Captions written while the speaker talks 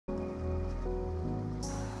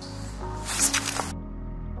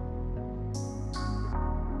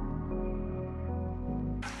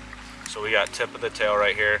So we got tip of the tail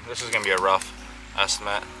right here. This is gonna be a rough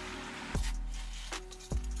estimate.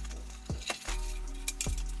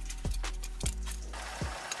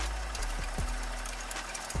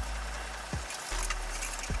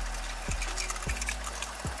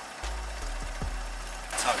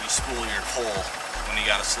 That's how you spool your pole when you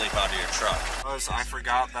gotta sleep out of your truck. Because I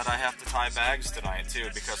forgot that I have to tie bags tonight too,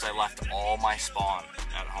 because I left all my spawn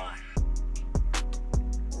at home.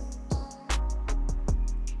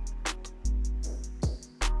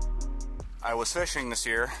 I was fishing this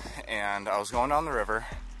year and I was going down the river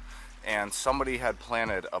and somebody had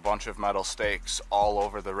planted a bunch of metal stakes all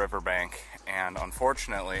over the riverbank, and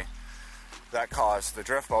unfortunately that caused the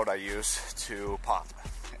drift boat I use to pop.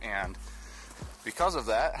 And because of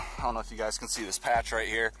that, I don't know if you guys can see this patch right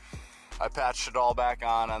here, I patched it all back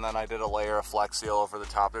on and then I did a layer of Flex Seal over the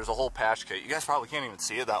top. There's a whole patch kit. You guys probably can't even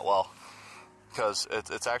see it that well because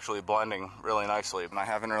it's actually blending really nicely, and I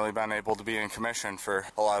haven't really been able to be in commission for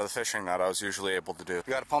a lot of the fishing that I was usually able to do.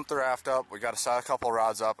 We got to pump the raft up, we got to set a couple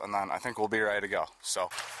rods up, and then I think we'll be ready to go. So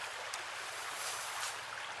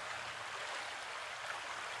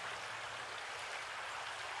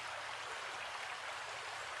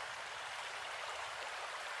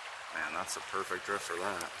man, that's a perfect drift for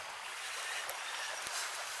that.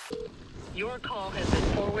 Your call has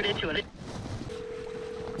been forwarded to an...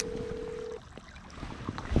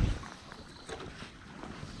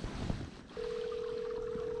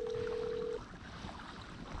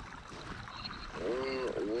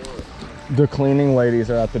 The cleaning ladies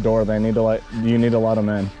are at the door. They need to you need to let them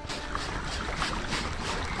in.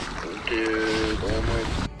 Dude, oh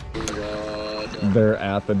my god. They're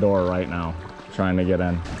at the door right now, trying to get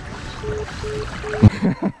in.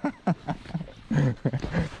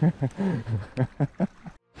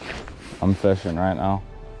 I'm fishing right now.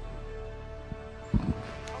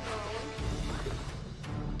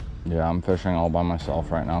 Yeah, I'm fishing all by myself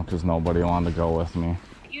right now because nobody wanted to go with me.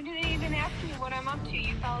 You didn't even ask me what I'm up to.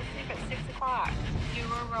 You fell asleep at 6 o'clock. You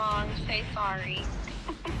were wrong. Say sorry.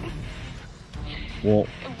 Well,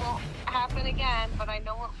 it won't happen again, but I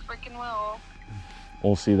know it freaking will.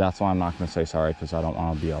 We'll see. That's why I'm not going to say sorry, because I don't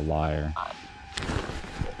want to be a liar.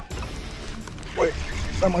 Wait,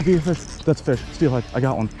 that might be a fish. That's a fish. Steelhead. I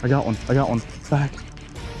got one. I got one. I got one. Back.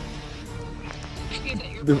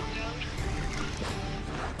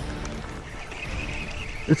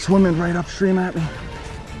 It's swimming right upstream at me.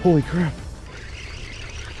 Holy crap.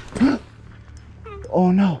 Oh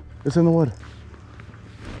no, it's in the wood.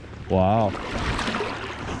 Wow.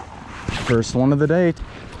 First one of the day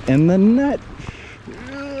in the net.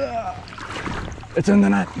 It's in the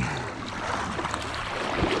net.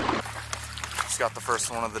 Just got the first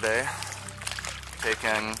one of the day.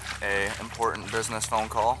 Taking a important business phone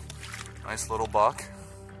call. Nice little buck.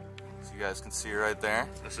 As you guys can see right there.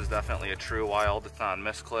 This is definitely a true wild. It's not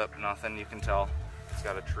misclip, nothing, you can tell. It's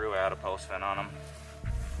got a true adipose fin on him.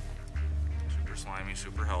 Super slimy,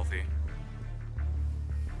 super healthy.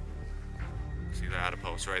 See the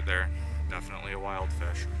adipose right there. Definitely a wild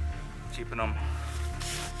fish. Keeping them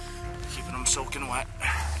soaking wet.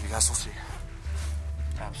 You guys will see.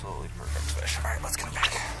 Absolutely perfect fish. All right, let's get him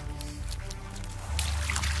back.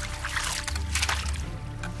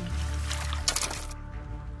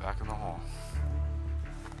 Back in the hole.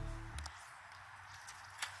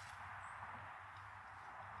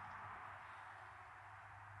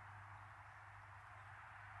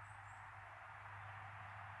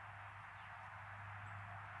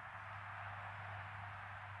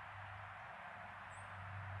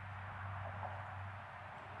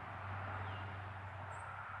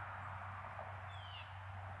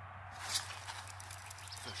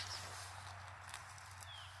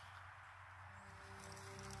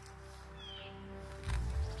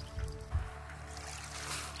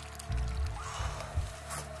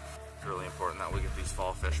 It's really important that we get these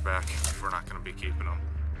fall fish back if we're not going to be keeping them.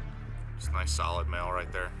 Just a nice solid male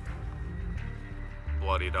right there.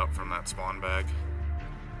 Bloodied up from that spawn bag.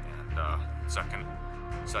 And second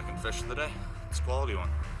fish of the day. It's a quality one.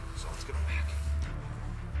 So let's get him back.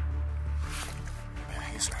 Yeah,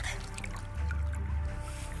 he's ready.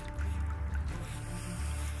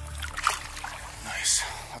 Nice.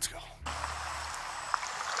 Let's go.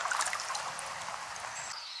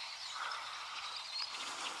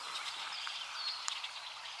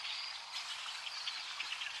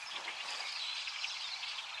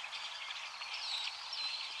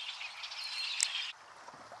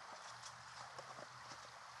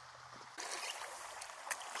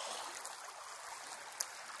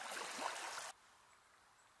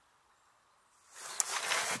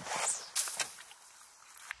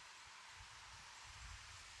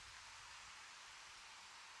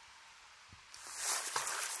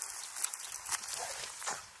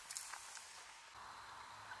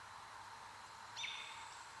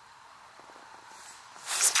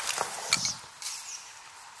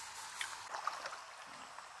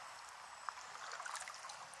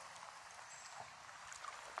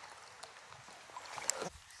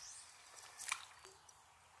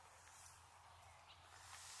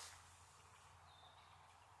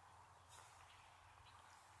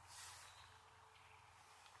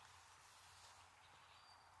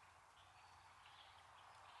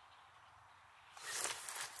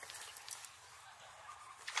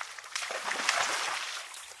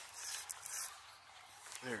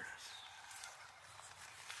 There it is.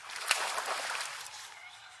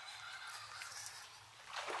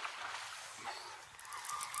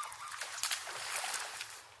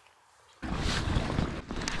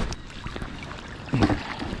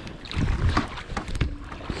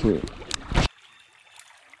 Cute.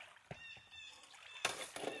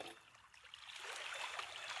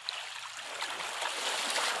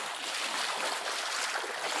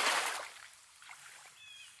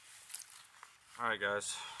 Alright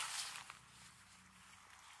guys,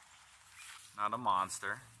 not a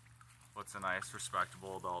monster, what's a nice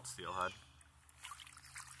respectable adult steelhead,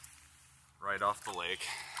 right off the lake,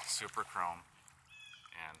 super chrome,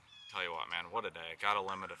 and tell you what man, what a day, got a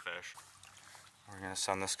limit of fish. We're going to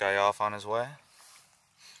send this guy off on his way,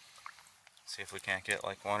 see if we can't get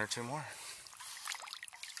like one or two more.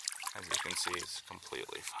 As you can see, he's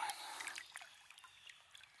completely fine.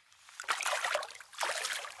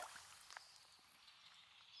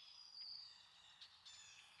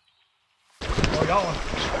 Oh, I got one.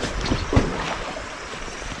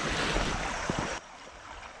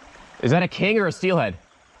 Is that a king or a steelhead?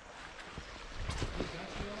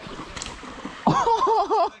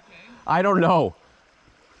 I don't know.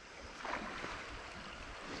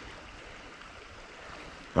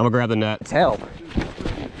 I'm gonna grab the net. Tell.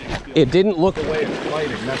 It didn't look The way it's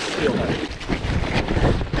fighting, that's steelhead.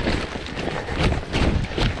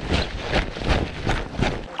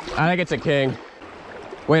 I think it's a king.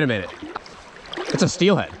 Wait a minute. It's a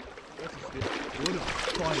steelhead.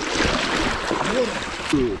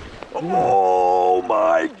 Oh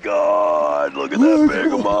my god, look at that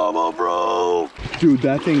big mama, bro. Dude,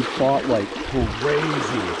 that thing fought like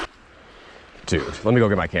crazy. Dude, let me go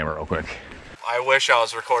get my camera real quick. I wish I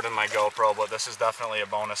was recording my GoPro, but this is definitely a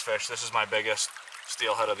bonus fish. This is my biggest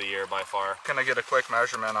steelhead of the year by far. Gonna get a quick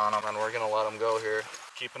measurement on him and we're gonna let him go here.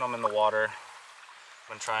 Keeping him in the water.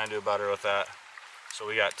 Been trying to do better with that. So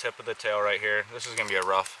we got tip of the tail right here. This is gonna be a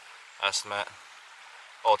rough estimate.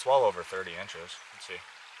 Oh, it's well over 30 inches. Let's see.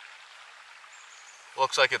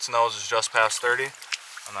 Looks like its nose is just past 30.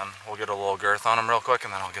 And then we'll get a little girth on him real quick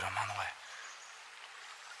and then I'll get him on the way.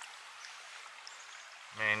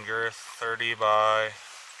 Main girth 30 by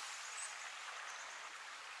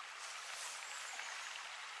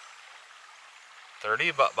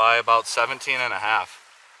 30 by about 17 and a half.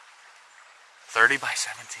 30 by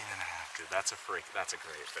 17 and a half, dude. That's a freak. That's a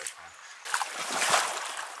great fish, man.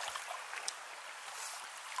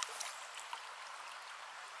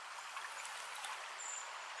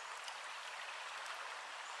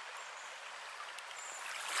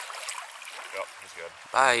 Yep, he's good.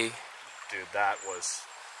 Bye. Dude, that was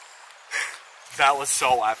that was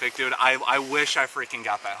so epic, dude. I wish I freaking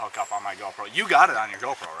got that hook up on my GoPro. You got it on your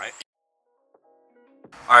GoPro, right?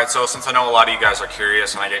 Alright, so since I know a lot of you guys are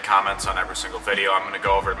curious and I get comments on every single video, I'm going to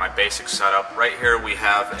go over my basic setup. Right here we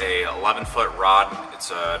have a 11-foot rod. It's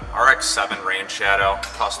a RX-7 Rainshadow,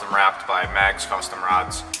 custom wrapped by Mag's Custom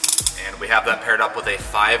Rods. And we have that paired up with a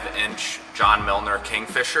 5-inch John Milner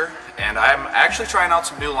Kingfisher. And I'm actually trying out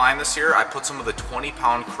some new line this year. I put some of the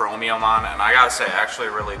 20-pound chromium on, and I gotta say, I actually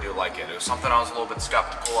really do like it. It was something I was a little bit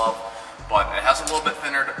skeptical of, but it has a little bit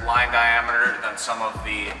thinner line diameter than some of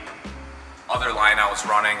the other line I was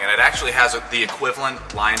running, and it actually has the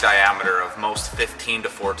equivalent line diameter of most 15 to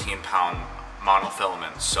 14 pound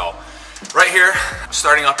monofilaments. So right here,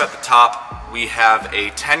 starting up at the top, we have a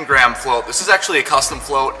 10-gram float. This is actually a custom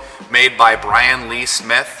float made by Brian Lee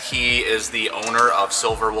Smith. He is the owner of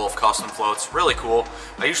Silver Wolf Custom Floats. Really cool.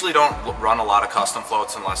 I usually don't run a lot of custom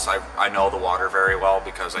floats unless I know the water very well,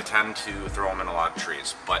 because I tend to throw them in a lot of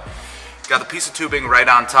trees. But got the piece of tubing right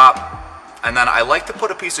on top. And then I like to put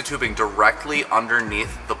a piece of tubing directly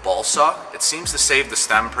underneath the balsa. It seems to save the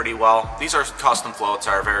stem pretty well. These are custom floats,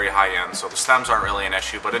 are very high end, so the stems aren't really an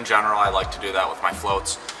issue, but in general I like to do that with my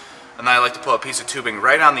floats. And then I like to put a piece of tubing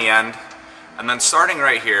right on the end. And then starting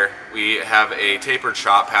right here, we have a tapered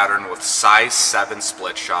shot pattern with size 7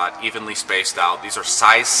 split shot, evenly spaced out. These are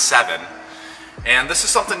size 7. And this is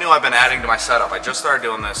something new I've been adding to my setup. I just started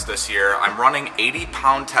doing this year. I'm running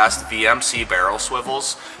 80-pound test VMC barrel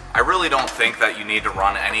swivels. I really don't think that you need to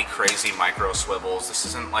run any crazy micro swivels. This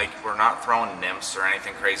isn't like, we're not throwing nymphs or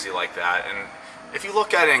anything crazy like that. And if you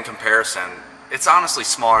look at it in comparison, it's honestly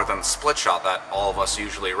smaller than the split shot that all of us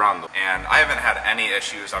usually run. And I haven't had any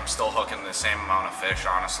issues. I'm still hooking the same amount of fish,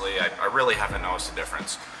 honestly. I really haven't noticed a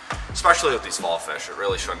difference. Especially with these fall fish, it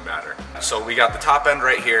really shouldn't matter. So we got the top end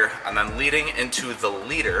right here, and then leading into the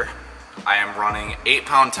leader, I am running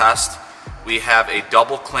 8-pound test. We have a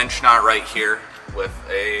double clinch knot right here with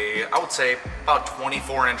a, I would say, about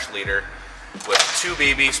 24-inch leader with 2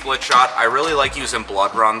 BB split shot. I really like using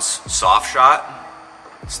Blood Run's soft shot.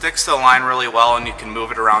 Sticks to the line really well, and you can move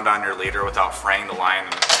it around on your leader without fraying the line,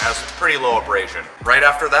 and it has pretty low abrasion. Right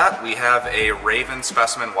after that, we have a Raven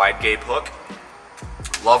Specimen wide gape hook.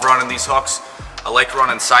 Love running these hooks. I like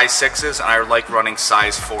running size 6s, and I like running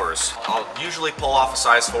size 4s. I'll usually pull off a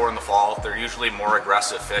size 4 in the fall. They're usually more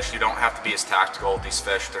aggressive fish. You don't have to be as tactical with these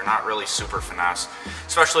fish. They're not really super finesse,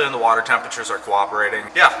 especially when the water temperatures are cooperating.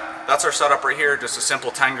 Yeah, that's our setup right here. Just a simple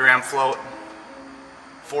 10-gram float,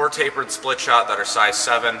 4 tapered split shot that are size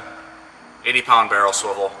 7, 80-pound barrel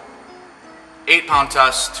swivel, 8-pound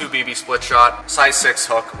test, 2 BB split shot, size 6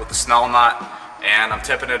 hook with the Snell knot, and I'm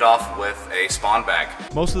tipping it off with a spawn bag.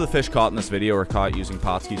 Most of the fish caught in this video were caught using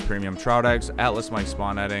Potski's premium trout eggs, Atlas Mike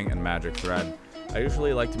spawn netting, and magic thread. I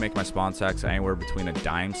usually like to make my spawn sacks anywhere between a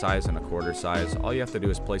dime size and a quarter size. All you have to do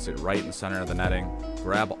is place it right in the center of the netting,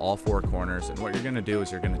 grab all 4 corners, and what you're going to do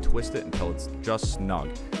is you're going to twist it until it's just snug.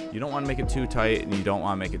 You don't want to make it too tight and you don't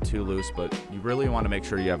want to make it too loose, but you really want to make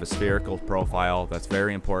sure you have a spherical profile. That's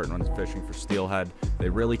very important when fishing for steelhead. They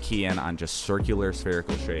really key in on just circular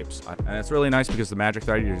spherical shapes. And it's really nice because the magic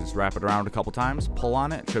thread, you just wrap it around a couple times, pull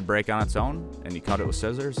on it, it should break on its own, and you cut it with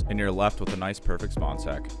scissors, and you're left with a nice perfect spawn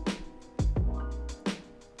sack.